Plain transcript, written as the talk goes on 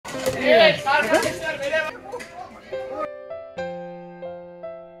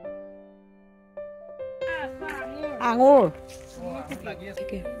আঙুৰ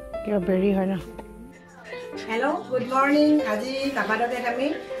কিয় বেৰি হয় না Hello, good morning. আজি কাবাডতে আমি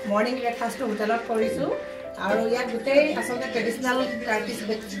মৰ্নিং ব্ৰেকফাষ্টটো হোটেলত কৰিছো আৰু ইয়াত গোটেই আসলে ট্ৰেডিশনাল টাৰ্কিশ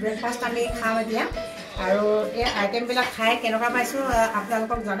ব্ৰেকফাষ্ট আমি খাওঁ এতিয়া আৰু এই আইটেম বিলাক খাই কেনেকুৱা পাইছো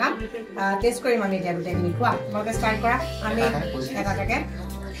আপোনালোকক জনাম টেষ্ট কৰিম আমি এতিয়া গোটেইখিনি খোৱা তোমালোকে ষ্টাৰ্ট কৰা আমি এটাটাকে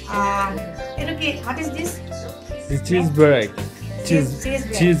এটো কি what is this cheese bread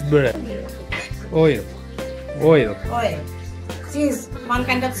cheese bread oil cheese one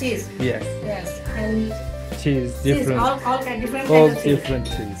kind of cheese yes and cheese different all different all kinds of different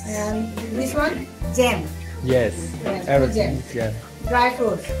cheese and this one jam yes everything jam. Dry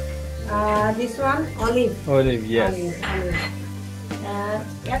fruits this one olive yes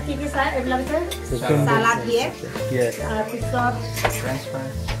ইয়াত কি কি চাই এবিলাক salad দিয়ে yes পিছত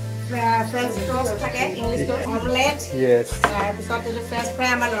French toast থাকে English টো omelette yes পিছত এই ফ্ৰেঞ্চ ফ্ৰাই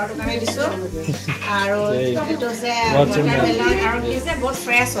আমাৰ লৰাটো কাৰণে দিছো আৰু এইটো আছে ওয়াটাৰমেলন আৰু কি আছে বহুত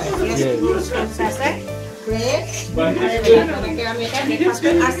ফ্ৰেছ হয় ফ্ৰেছ আছে ব্ৰেড এনেকৈ আমি এটা ব্ৰেকফাষ্ট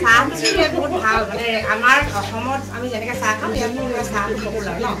কৰিম আৰু চাহটো বহুত ভাল মানে আমাৰ অসমত আমি যেনেকৈ চাহ খাওঁ ইয়াত চাহটো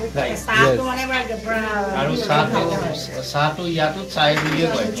পপুলাৰ ন চাহটো মানে আৰু চাহটো ইয়াতো চাই বুলিয়ে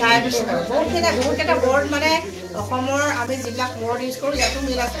কয় বহুতকেইটা ৱৰ্ড মানে অসমৰ আমি যিবিলাক ৱৰ্ড ইউজ কৰোঁ ইয়াতো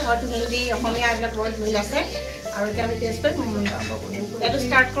মিল আছে হয়তো হিন্দী অসমীয়া এইবিলাক ৱৰ্ড মিল আছে আৰু এতিয়া আমি টেষ্ট কৰিম এইটো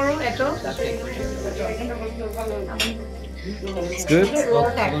ষ্টাৰ্ট কৰোঁ এইটো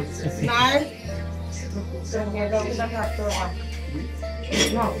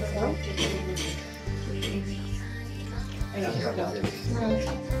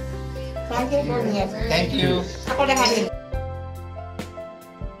Thank you.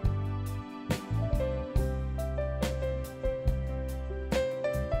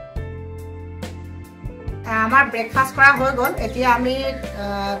 আমাৰ ব্ৰেকফাষ্ট কৰা হৈ গ'ল এতিয়া আমি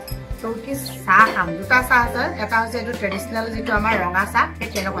তুৰ্কিছ চাহ খাম দুটা চাহ আছে এটা হৈছে এইটো ট্ৰেডিশনেল যিটো আমাৰ ৰঙা চাহ সেই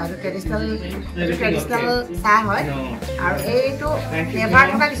তেনেকুৱা এইটো ট্ৰেডিশনেল চাহ হয় আৰু এইটো ফ্লেভাৰ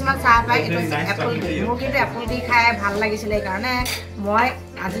থকা কিছুমান চাহ পায় এইটো এপল মোৰ কিন্তু এপল দি খাই ভাল লাগিছিলে সেইকাৰণে মই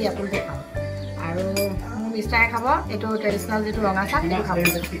আজি এপল দি খাওঁ আৰু মিষ্টাৰে খাব এইটো ট্ৰেডিশনেল যিটো ৰঙা চাহ সেইটো খাব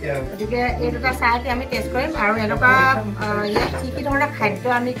গতিকে এই দুটা চাহ আমি টেষ্ট কৰিম আৰু এনেকুৱা ইয়াত কি কি ধৰণৰ খাদ্য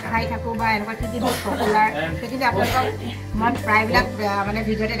আমি খাই থাকোঁ বা এনেকুৱা কি কি পপুলাৰ সেইখিনি আপোনালোকক মই প্ৰায়বিলাক মানে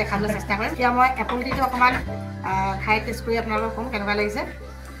ভিডিঅ'তে দেখাবলৈ চেষ্টা কৰিম এতিয়া মই এপল টিটো অকণমান খাই টেষ্ট কৰি আপোনালোকক ক'ম কেনেকুৱা লাগিছে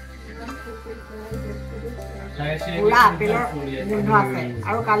পুৰা আপেলৰ গোন্ধ আছে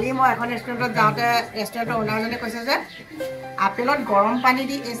আৰু কালি মই এখন ৰেষ্টুৰেণ্টত যাওঁতে ৰেষ্টুৰেণ্টৰ অ'নাৰজনে কৈছে যে আপেলত গৰম পানী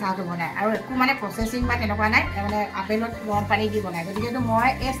দি এই চাহটো বনায় আৰু একো মানে প্ৰচেছিং বা তেনেকুৱা নাই মানে আপেলত গৰম পানী দি বনায় গতিকেতো মই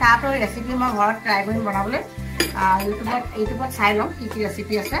এই চাহটোৰ ৰেচিপি মই ঘৰত ট্ৰাই কৰিম বনাবলৈ ইউটিউবত চাই ল'ম কি কি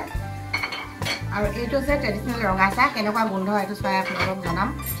ৰেচিপি আছে আৰু এইটো হৈছে ট্ৰেডিশ্যনেল ৰঙা চাহ কেনেকুৱা গোন্ধ এইটো চাই আপোনালোকক জনাম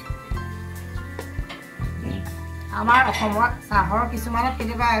আমাৰ অসমৰ চাহৰ কিছুমান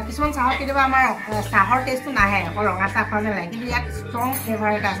চাহত কেতিয়াবা আমাৰ চাহৰ টেষ্টটো নাহে অকল ৰঙা চাহ খোৱা যেন লাগে কিন্তু ইয়াত ষ্ট্ৰং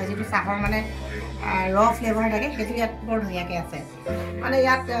ফ্লেভাৰ এটা আছে যিটো চাহৰ মানে ৰ ফ্লেভাৰ থাকে সেইটো ইয়াত বৰ ধুনীয়াকৈ আছে মানে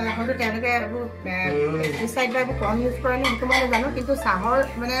ইয়াত হয়তো তেওঁলোকে এইবোৰ পেষ্টিচাইড বা এইবোৰ কম ইউজ কৰে নে সেইটো মই নাজানো কিন্তু চাহৰ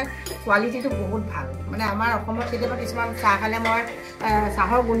মানে কোৱালিটিটো বহুত ভাল মানে আমাৰ অসমত কেতিয়াবা কিছুমান চাহ খালে মই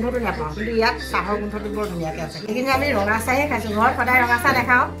চাহৰ গোন্ধটো নাপাওঁ কিন্তু ইয়াত চাহৰ গোন্ধটো বৰ ধুনীয়াকৈ আছে সেইখিনি আমি ৰঙা চাহেই খাইছোঁ ঘৰত সদায় ৰঙা চাহ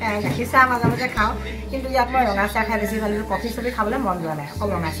নাখাওঁ গাখীৰ চাহ মাজে মাজে খাওঁ কিন্তু ইয়াত মই ৰঙা চাহ খাই বেছি ভাল কফি চফি খাবলৈ মন যোৱা নাই অকল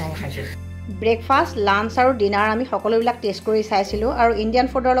ৰঙা চাহে খাইছোঁ ব্ৰেকফাষ্ট লাঞ্চ আৰু ডিনাৰ আমি সকলোবিলাক টেষ্ট কৰি চাইছিলোঁ আৰু ইণ্ডিয়ান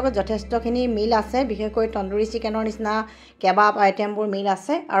ফুডৰ লগত যথেষ্টখিনি মিল আছে বিশেষকৈ তন্দুৰী চিকেনৰ নিচিনা কেবাব আইটেমবোৰ মিল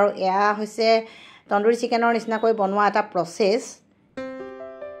আছে আৰু এয়া হৈছে তন্দুৰী চিকেনৰ নিচিনাকৈ বনোৱা এটা প্ৰচেছ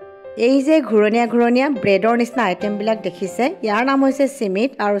এই যে ঘূৰণীয়া ব্ৰেডৰ নিচিনা আইটেমবিলাক দেখিছে ইয়াৰ নাম হৈছে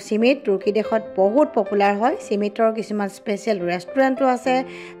চিমিট আৰু চিমিট তুৰ্কী দেশত বহুত পপুলাৰ হয় চিমিটৰ কিছুমান স্পেচিয়েল ৰেষ্টুৰেণ্টো আছে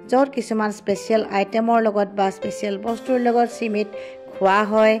য'ত কিছুমান স্পেচিয়েল আইটেমৰ লগত বা স্পেচিয়েল বস্তুৰ লগত চিমিট খোৱা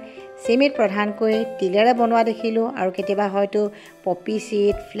হয় চিমিট প্ৰধানকৈ তিলেৰে বনোৱা দেখিলোঁ আৰু কেতিয়াবা হয়তো Popi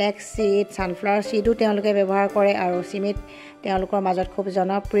seed flax seed sunflower Chido তেওঁলোকে ব্যৱহাৰ কৰে আৰু চিমিট তেওঁলোকৰ মাজত খুব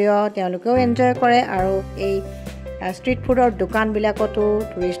জনপ্ৰিয় তেওঁলোকেও এনজয় কৰে আৰু এই ষ্ট্ৰীট ফুডৰ দোকানবিলাকতো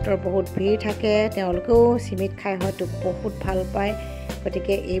টুৰিষ্টৰ বহুত ভিৰ থাকে তেওঁলোকেও চিমিট খাই হয়তো বহুত ভাল পায়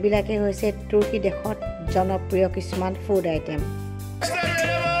গতিকে এইবিলাকেই হৈছে তুৰ্কী দেশত জনপ্ৰিয় কিছুমান food item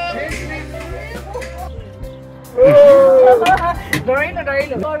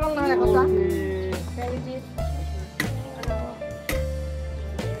দৰিলো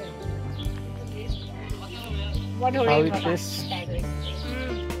How it tastes?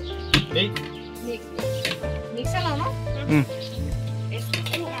 Mix it, no?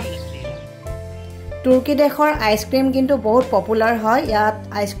 তুৰ্কী দেশৰ আইচক্ৰীম কিন্তু বহুত পপুলাৰ হয় ইয়াত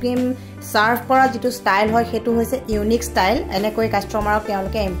আইচক্ৰীম সাৰ্ভ কৰা যেটো ষ্টাইল হয় হেতু হৈছে ইউনিক ষ্টাইল এনেকৈ কাস্টমাৰক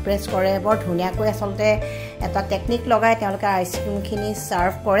তেওঁলোকে ইমপ্ৰেছ কৰে বৰ ধুনিয়াকৈ আসলতে এটা টেকনিক লগাই তেওঁলোকে আইচক্ৰীমখিনি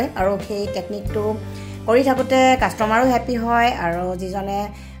সাৰ্ভ কৰে আৰু সেই টেকনিকটো কৰি থাকোতে কাস্টমাৰো হ্যাপি হয় আৰু যিজনে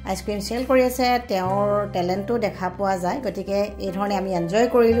আইসক্ৰীম সেল কৰি আছে তেওঁৰ টেলেন্টটো দেখা পোৱা যায় গতিকে এই ধৰণে আমি এনজয়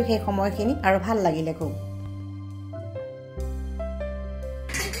কৰিলো সেই সময়খিনি আৰু ভাল লাগিলে খুব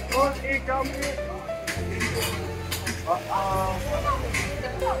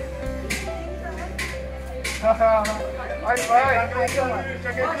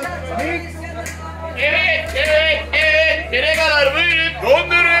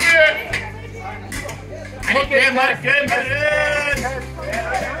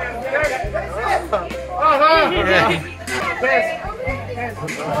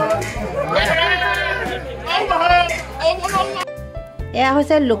এয়া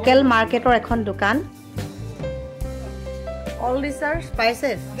হৈছে লোকেল মাৰ্কেটৰ এখন দোকান All these are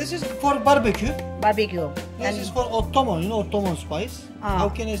spices. This is for barbecue. Barbecue. This is for Ottoman, you know Ottoman spice. How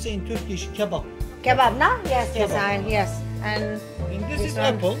can I say in Turkish kebab? Kebab, no? Yes, yes, Kebab. yes. And this is one,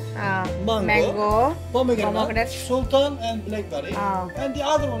 apple, mango, pomegranate, sultan and blackberry. And the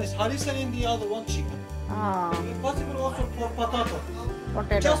other one is harissa and the other one chicken. It's possible also for potato.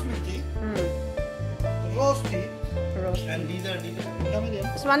 Jasmine tea, roast tea, and leather.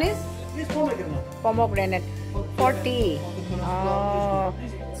 This one is? This pomegranate. Pomegranate. 40.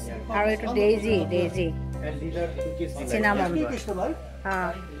 How it daisy. Cinnamon.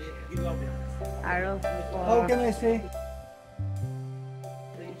 How can I say?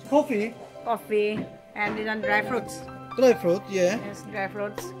 Coffee. And these are dry fruits. Dry fruit, yeah. Yes, dry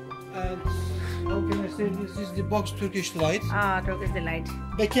fruits. And how can I say this is the box Turkish delight. Turkish delight.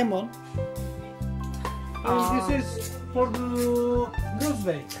 Bekemon. And this is for the lose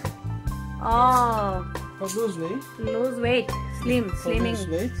weight. For lose weight. Lose weight. Slimming. Lose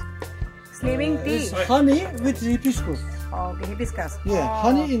weight. Slimming tea. It's honey with hibiscus. Okay, hibiscus. Yeah,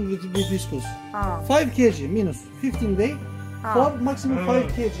 honey in with hibiscus. 5 kg minus 15 day. For maximum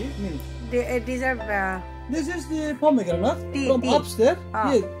 5 kg minus. These are. This is the pomegranate tea, from upstairs.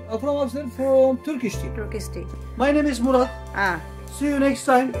 Yeah, from upstairs from Turkish tea. Turkish tea. My name is Murat. See you next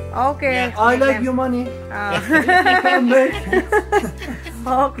time. Okay. I like your money. Come back.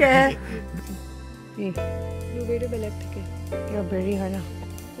 Okay. Blueberry belag thake. Your berry হয় না?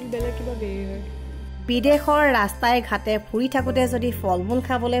 Belag kiba berry হয়. বিদেশৰ ৰাস্তাই ঘাটে ফুৰি থাকোতে যদি ফলমূল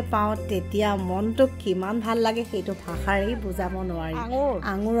খাবলৈ পাওঁ তেতিয়া মনটো কিমান ভাল লাগে সেইটো ভাষাৰেই বুজাব নোৱাৰি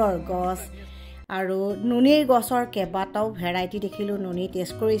আঙুৰৰ গছ আৰু নুনিৰ গছৰ কেবাটাও ভেৰাইটি দেখিলো নুনি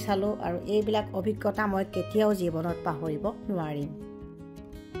টেষ্ট কৰি চালো আৰু এইবিলাক অভিজ্ঞতা মই কেতিয়াও জীৱনত পাহৰিব নোৱাৰিম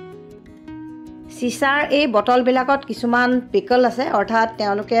সিসাৰ এই বটলবিলাকত কিছুমান পিকল আছে অৰ্থাৎ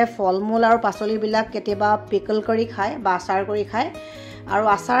তেওঁলোকে ফলমূল আৰু পাচলিবিলাক কেতিয়াবা পিকল কৰি খায় বা আচাৰ কৰি খায় আৰু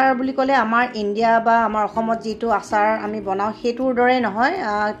আচাৰ বুলি ক'লে আমাৰ ইণ্ডিয়া বা আমাৰ অসমত যেটো আচাৰ আমি বনাও হেতুৰ দৰে নহয়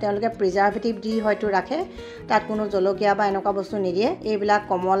তেওঁলোকে প্ৰিজাৰ্ভেটিভ দি হয়তো ৰাখে তাত কোনো জলকীয়া বা এনেকুৱা বস্তু নিদিয়ে এইবিলাক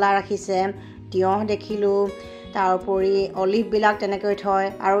কমলা ৰাখিছে তিয়হ দেখিলো তাৰোপৰি অলিভ বিলাক তেনেকৈ থয়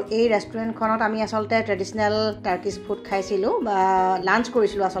আৰু এই ৰেষ্টুৰেণ্টখনত আমি আসলতে ট্ৰেডিশনেল টাৰ্কিশ ফুড খাইছিলো বা লাঞ্চ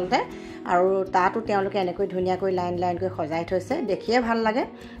কৰিছিলো আসলতে আৰু তাতো তেওঁলোকে এনেকৈ ধুনিয়াকৈ লাইনকৈ সজাই থৈছে দেখিয়ে ভাল লাগে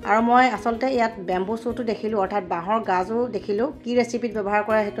আৰু মই আসলতে ইয়াত বেম্বু শ্বুটো দেখিলো অৰ্থাৎ বাঁহৰ গাজো দেখিলো কি ৰেচিপিত ব্যৱহাৰ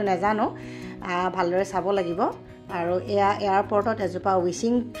কৰে হেতু নেজানো ভালদৰে চাব লাগিব আৰু এয়াৰপৰ্টত এজোপা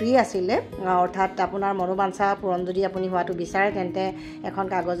উইচিং ট্ৰি আছিলে অৰ্থাৎ আপোনাৰ মনোবাঞ্ছা পূৰণ যদি আপুনি হোৱাটো বিচাৰে তেন্তে এখন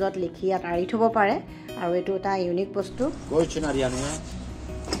কাগজত লিখি ইয়াত আঁৰি থব পাৰে আৰু এটো এটা ইউনিক বস্তু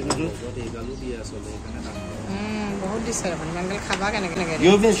বহুত দিছে আপুনি মংগল খাবা কেনেকে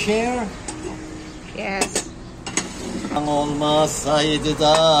You will share? Yes. Olmasaydı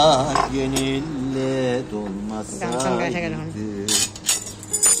da gönülle dolmasaydı.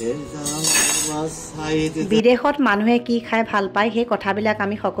 বিদেশত মানুহে কি খাই ভাল পায় সেই কথাবিলাক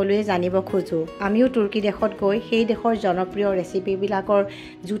আমি সকলোৱে জানিব খোজো আমিও তুৰ্কী দেশত গৈ সেই দেশৰ জনপ্ৰিয় ৰেচিপিবিলাকৰ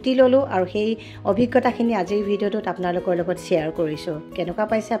জুতি ললো আৰু সেই অভিজ্ঞতাখিনি আজিৰ ভিডিঅ'টোত আপোনালোকৰ লগত শ্বেয়াৰ কৰিছো কেনেকুৱা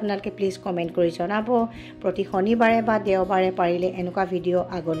পাইছে আপোনালোকে প্লিজ কমেন্ট কৰি জনাব প্ৰতি শনিবাৰে বা দেওবাৰে পাৰিলে এনেকুৱা ভিডিঅ'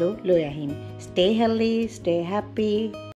 আগলৈ লৈ আহিম ষ্টে হেলদি ষ্টে হ্যাপি